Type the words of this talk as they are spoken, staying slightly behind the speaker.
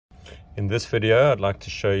In this video, I'd like to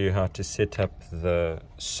show you how to set up the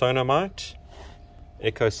Sonarmite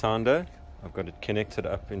echsounder. I've got it connected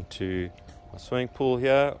up into my swimming pool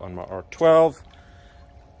here on my R12,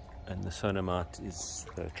 and the Sonarmite is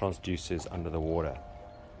the transducers under the water.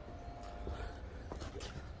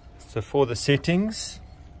 So for the settings,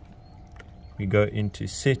 we go into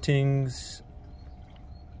settings,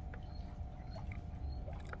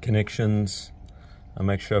 connections. I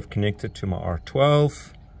make sure I've connected to my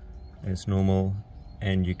R12 as normal,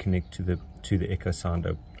 and you connect to the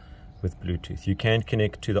echsounder with Bluetooth. You can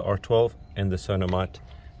connect to the R12 and the Sonarmite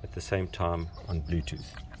at the same time on Bluetooth.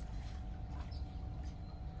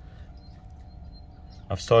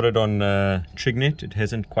 I've started on Trignet. It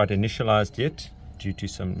hasn't quite initialized yet due to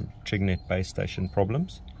some Trignet base station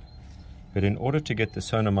problems. But in order to get the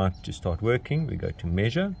Sonarmite to start working, we go to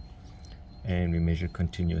measure and we measure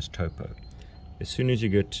continuous topo. As soon as you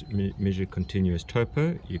get measure continuous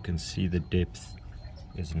topo, you can see the depth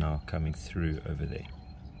is now coming through over there.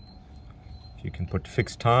 You can put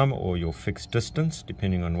fixed time or your fixed distance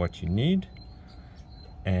depending on what you need.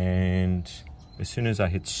 And as soon as I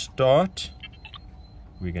hit start,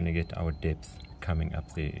 we're going to get our depth coming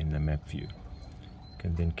up there in the map view. You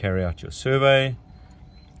can then carry out your survey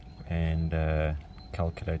and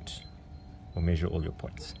calculate or measure all your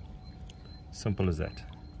points. Simple as that.